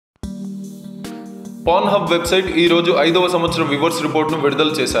పార్న్హబ్ website ఈ రోజు 5వ సంవత్సరం వ్యూవర్స్ రిపోర్ట్ను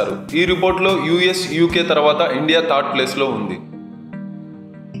విడుదల చేశారు. ఈ రిపోర్ట్లో యూఎస్, యూకే తర్వాత ఇండియా థర్డ్ ప్లేస్లో ఉంది.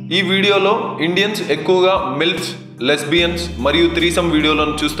 ఈ వీడియోలో ఇండియన్స్ ఎక్కువగా మిల్ఫ్స్, లెస్బియన్స్ మరియు త్రీసమ్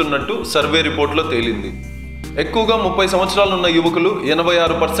వీడియోలను చూస్తున్నట్టు సర్వే రిపోర్ట్లో తేలింది. ఎక్కువగా 30 సంవత్సరాలున్న యువకులు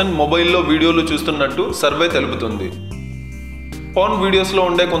 86% మొబైల్లో వీడియోలు చూస్తున్నట్టు సర్వే తెలుపుతుంది. పార్న్ వీడియోస్లో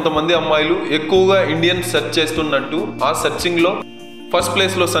ఉండే కొంతమంది అమ్మాయిలు ఎక్కువగా ఇండియన్ సెర్చ్ చేస్తున్నట్టు ఆ సెర్చింగ్లో ఫస్ట్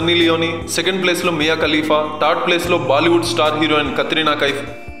ప్లేస్లో సన్నీ లియోని, సెకండ్ ప్లేస్లో మియా ఖలీఫా, థర్డ్ ప్లేస్లో బాలీవుడ్ స్టార్ హీరోయిన్ కత్రినా కైఫ్,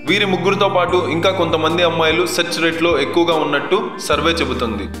 వీరి ముగ్గురితో పాటు ఇంకా కొంతమంది అమ్మాయిలు సెర్చ్ రేట్లో ఎక్కువగా ఉన్నట్టు సర్వే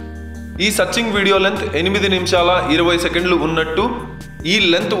చెబుతుంది. ఈ సర్చింగ్ వీడియో లెంత్ 8 నిమిషాల 20 సెకండ్లు ఉన్నట్టు, ఈ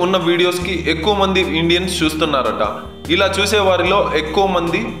లెంత్ ఉన్న వీడియోస్కి ఎక్కువ మంది ఇండియన్స్ చూస్తున్నారట. ఇలా చూసే వారిలో ఎక్కువ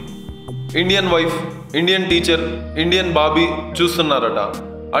మంది Indian wife, Indian teacher, Indian Bobby చూస్తున్నారట.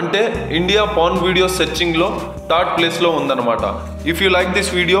 అంటే ఇండియా పార్న్ వీడియో సెర్చింగ్లో థర్డ్ ప్లేస్లో ఉందన్నమాట. If you like this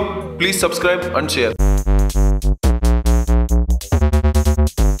video, please subscribe and share.